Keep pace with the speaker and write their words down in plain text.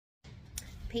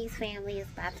Peace family,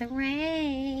 it's about to rain.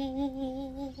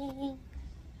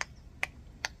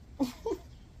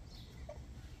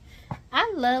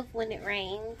 I love when it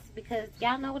rains because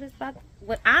y'all know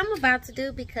what I'm about to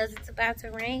do because it's about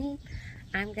to rain.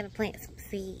 I'm gonna plant some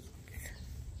seeds.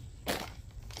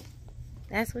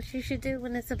 That's what you should do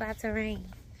when it's about to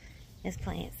rain. Is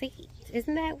plant seeds.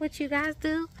 Isn't that what you guys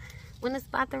do when it's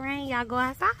about to rain? Y'all go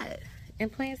outside and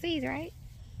plant seeds, right?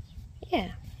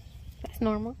 Yeah, that's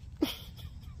normal.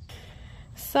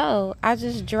 So I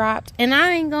just dropped, and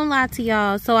I ain't gonna lie to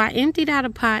y'all, so I emptied out a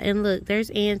pot, and look, there's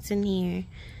ants in here.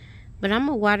 But I'm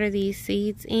gonna water these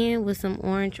seeds in with some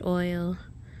orange oil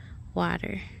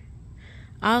water.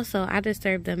 Also, I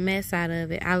disturbed the mess out of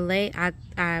it.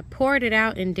 I poured it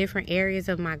out in different areas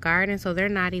of my garden, so they're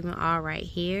not even all right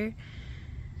here.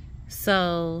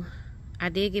 So I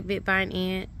did get bit by an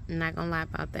ant. I'm not gonna lie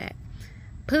about that.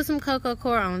 Put some cocoa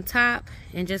coir on top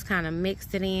and just kind of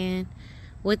mixed it in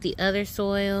with the other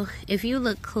soil. If you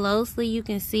look closely, you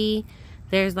can see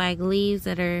there's like leaves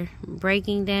that are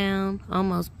breaking down,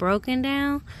 almost broken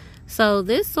down. So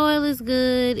this soil is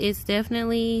good. It's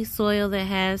definitely soil that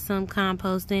has some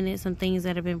compost in it, some things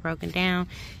that have been broken down.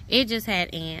 It just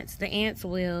had ants. The ants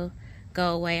will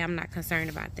go away. I'm not concerned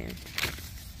about them.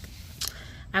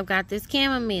 I've got this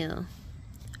chamomile.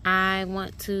 I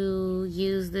want to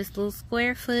use this little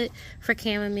square foot for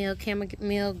chamomile.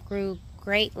 Chamomile grew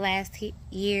great last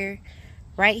year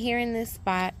right here in this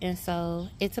spot, and so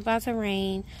it's about to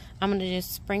rain. I'm gonna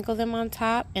just sprinkle them on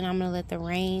top, and I'm gonna let the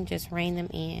rain just rain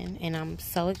them in, and I'm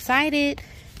so excited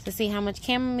to see how much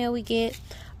chamomile we get.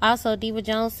 Also, Diva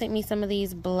Jones sent me some of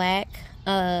these black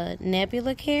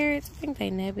nebula carrots. I think they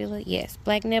nebula, yes,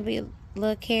 black nebula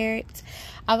carrots.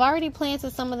 I've already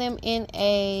planted some of them in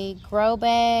a grow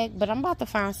bag, but I'm about to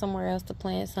find somewhere else to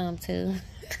plant some too.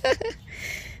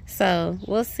 So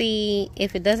we'll see.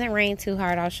 If it doesn't rain too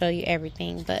hard, I'll show you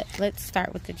everything, but let's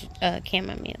start with the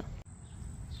chamomile.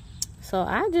 So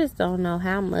I just don't know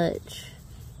how much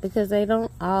because they don't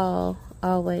all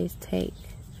always take,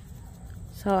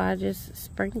 so I just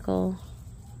sprinkle.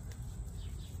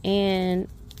 And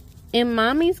in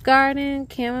mommy's garden,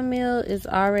 chamomile is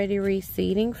already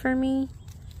reseeding for me.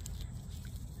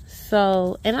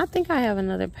 So, and I think I have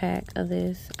another pack of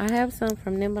this. I have some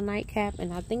from Nimble Nightcap,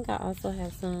 and I think I also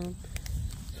have some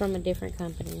from a different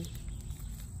company.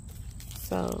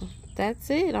 So, that's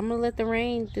it. I'm going to let the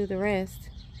rain do the rest.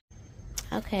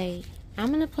 Okay, I'm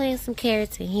going to plant some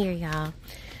carrots in here, y'all.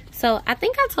 So, I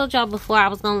think I told y'all before I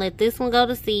was going to let this one go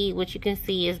to seed, which you can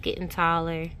see is getting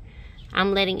taller.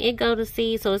 I'm letting it go to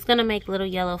seed, so it's going to make little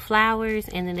yellow flowers,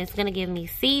 and then it's going to give me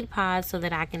seed pods so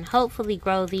that I can hopefully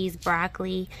grow these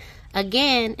broccoli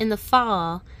again in the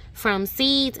fall from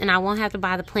seeds, and I won't have to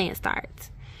buy the plant starts.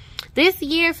 This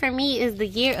year for me is the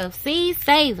year of seed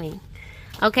saving.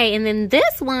 Okay, and then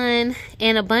this one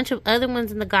and a bunch of other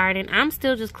ones in the garden, I'm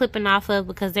still just clipping off of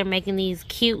because they're making these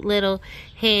cute little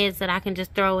heads that I can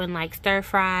just throw in like stir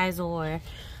fries or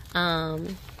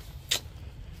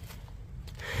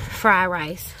fry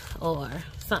rice or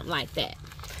something like that.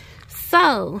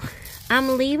 So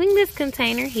I'm leaving this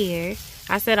container here.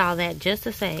 I said all that just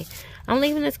to say I'm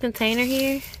leaving this container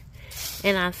here,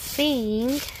 and I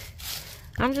think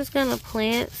I'm just gonna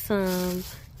plant some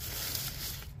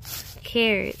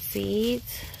carrot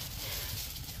seeds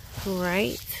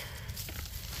right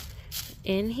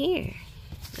in here.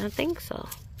 I think so.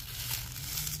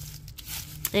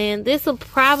 And this will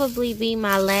probably be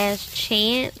my last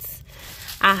chance.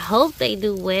 I hope they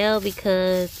do well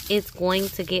because it's going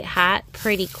to get hot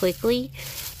pretty quickly,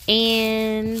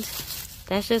 and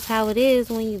that's just how it is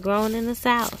when you're growing in the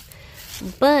South.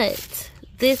 But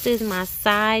this is my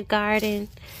side garden.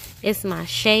 It's my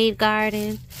shade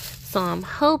garden. So I'm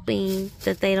hoping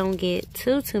that they don't get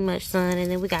too much sun.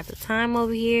 And then we got the thyme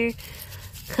over here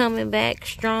coming back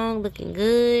strong, looking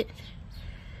good.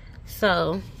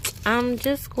 So I'm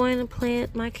just going to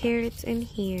plant my carrots in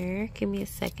here. Give me a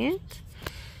second.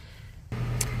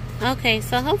 Okay,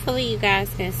 so hopefully you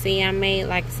guys can see I made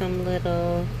like some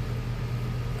little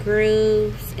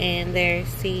grooves, and there's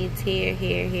seeds here,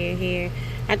 here, here, here.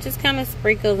 I just kind of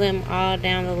sprinkle them all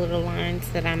down the little lines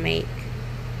that I make,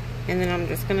 and then I'm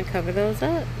just going to cover those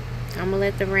up. I'm going to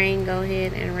let the rain go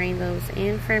ahead and rain those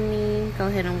in for me. Go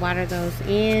ahead and water those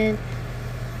in.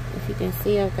 If you can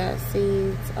see, I've got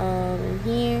seeds all in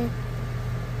here.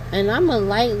 And I'm going to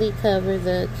lightly cover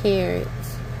the carrots.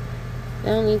 They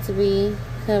don't need to be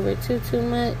covered too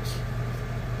much.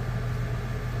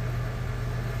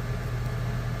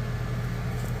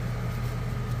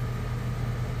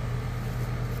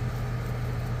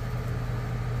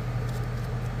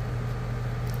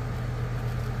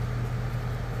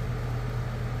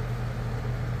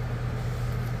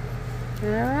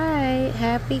 Alright,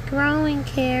 happy growing,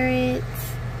 carrots.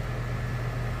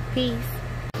 Peace.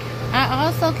 I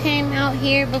also came out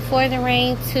here before the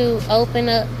rain to open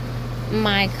up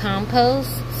my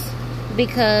composts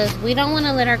because we don't want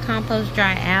to let our compost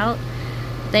dry out.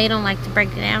 They don't like to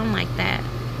break it down like that.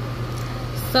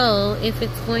 So if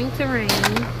it's going to rain,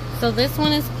 so this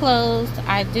one is closed.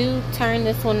 I do turn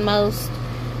this one most.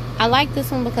 I like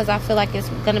this one because I feel like it's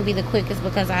going to be the quickest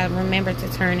because I remember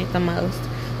to turn it the most.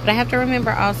 But I have to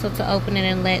remember also to open it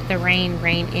and let the rain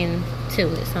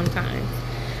into it sometimes.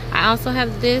 I also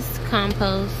have this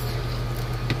compost.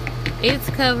 It's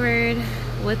covered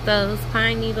with those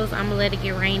pine needles. I'm gonna let it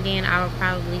get rained in. I will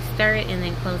probably stir it and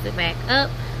then close it back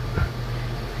up.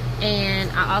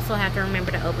 And I also have to remember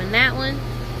to open that one.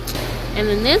 And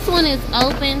then this one is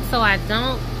open so I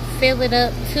don't fill it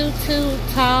up too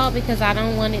tall because I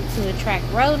don't want it to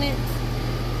attract rodents.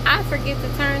 I forget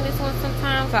to turn this one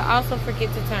sometimes. I also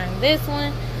forget to turn this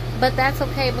one, but that's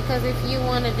okay because if you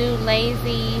want to do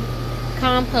lazy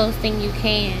composting, you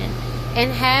can.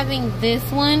 And having this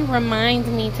one reminds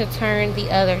me to turn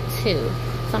the other two.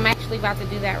 So I'm actually about to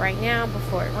do that right now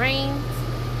before it rains.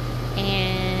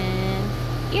 And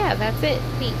yeah, that's it.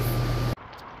 Peace.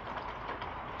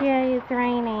 Yay, it's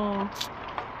raining.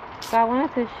 So I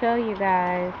wanted to show you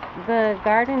guys. The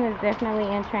garden is definitely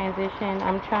in transition.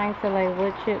 I'm trying to lay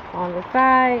wood chips on the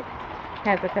side.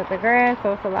 Had to cut the grass,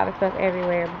 so it's a lot of stuff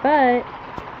everywhere. But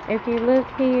if you look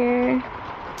here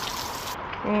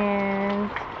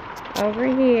and over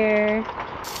here,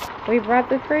 we brought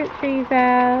the fruit trees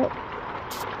out.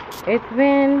 It's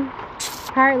been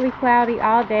partly cloudy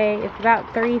all day. It's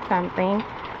about 3 something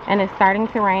and it's starting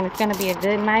to rain. It's going to be a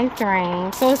good nice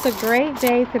rain, so it's a great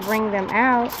day to bring them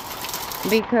out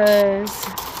because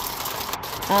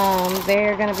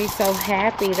they're going to be so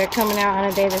happy. They're coming out on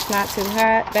a day that's not too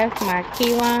hot. That's my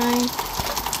key lime,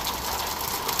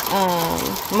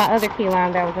 my other key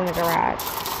lime that was in the garage.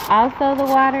 Also, the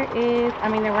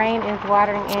rain is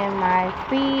watering in my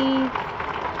seeds.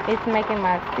 It's making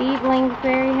my seedlings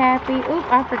very happy. Oops,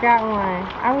 I forgot one.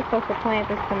 I was supposed to plant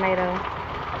this tomato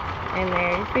in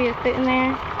there. You see it sitting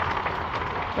there?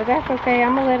 But that's okay.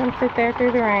 I'm going to let them sit there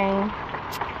through the rain.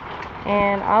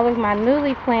 And all of my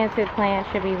newly planted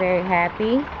plants should be very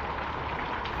happy.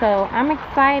 So I'm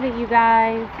excited, you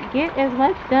guys. Get as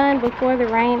much done before the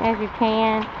rain as you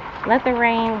can. Let the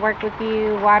rain work with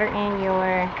you. Water in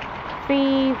your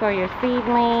seeds or your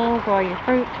seedlings or your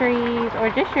fruit trees or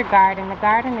just your garden. The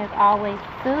garden is always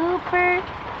super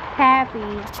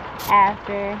happy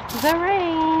after the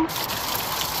rain.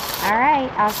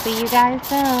 Alright, I'll see you guys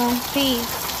soon.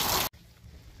 Peace.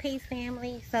 Peace,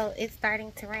 family. So it's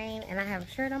starting to rain and I have a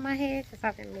shirt on my head because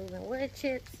I've been moving wood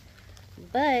chips.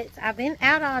 But I've been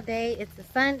out all day. It's a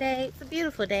Sunday. It's a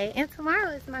beautiful day. And tomorrow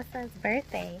is my son's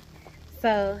birthday.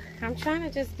 So I'm trying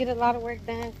to just get a lot of work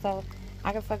done so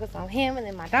I can focus on him. And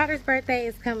then my daughter's birthday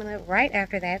is coming up right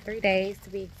after that, 3 days to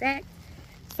be exact.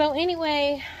 So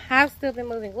anyway, I've still been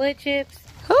moving wood chips.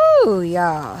 Whoo,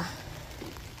 y'all.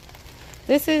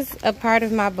 This is a part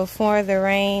of my before the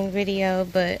rain video,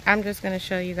 but I'm just going to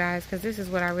show you guys because this is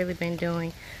what I've really been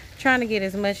doing. Trying to get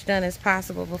as much done as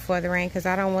possible before the rain because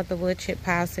I don't want the wood chip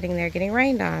pile sitting there getting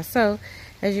rained on. So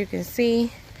as you can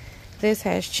see, this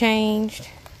has changed.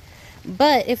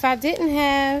 But if I didn't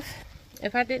have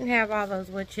all those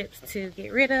wood chips to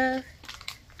get rid of,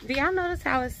 do y'all notice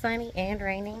how it's sunny and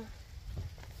raining?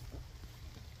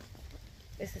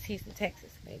 This is Houston,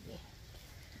 Texas, baby.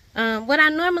 What I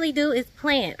normally do is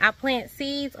plant. I plant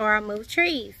seeds or I move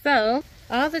trees. So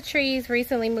all the trees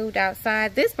recently moved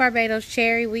outside. This Barbados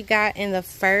cherry we got in the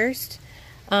first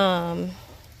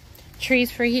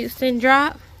Trees for Houston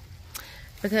drop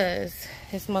because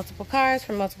it's multiple cars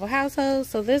from multiple households.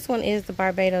 So this one is the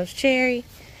Barbados cherry.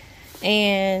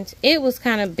 And it was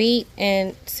kind of beat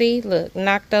and see, look,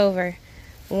 knocked over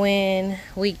when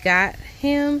we got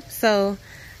him. So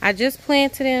I just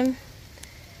planted him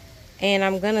and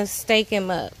I'm gonna stake him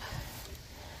up.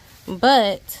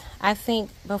 But I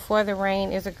think before the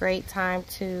rain is a great time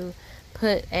to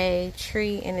put a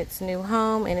tree in its new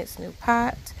home, in its new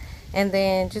pot, and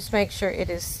then just make sure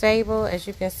it is stable. As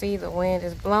you can see, the wind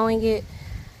is blowing it.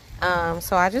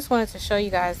 So I just wanted to show you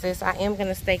guys this. I am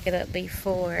gonna stake it up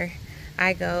before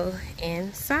I go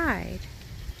inside.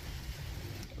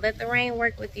 Let the rain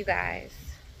work with you guys.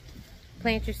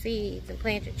 Plant your seeds and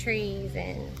plant your trees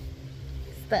and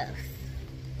stuff.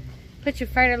 Put your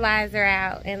fertilizer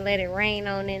out and let it rain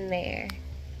on in there.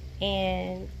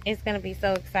 And it's going to be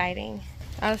so exciting.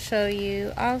 I'll show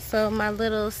you also my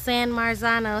little San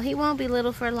Marzano. He won't be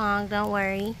little for long, don't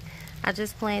worry. I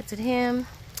just planted him.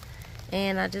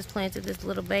 And I just planted this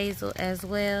little basil as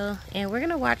well. And we're going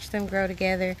to watch them grow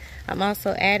together. I'm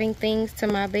also adding things to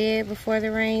my bed before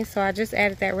the rain. So I just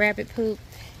added that rabbit poop.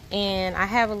 And I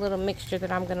have a little mixture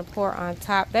that I'm going to pour on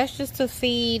top. That's just to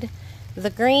feed the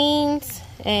greens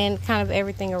and kind of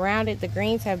everything around it. The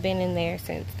greens have been in there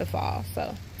since the fall.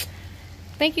 So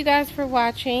thank you guys for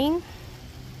watching.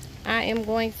 I am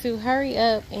going to hurry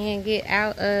up and get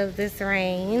out of this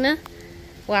rain.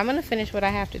 Well, I'm going to finish what I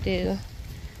have to do.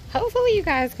 Hopefully you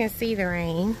guys can see the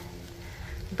rain.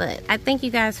 But I thank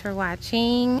you guys for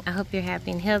watching. I hope you're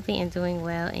happy and healthy and doing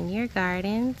well in your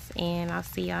gardens. And I'll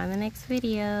see y'all in the next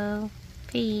video.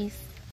 Peace.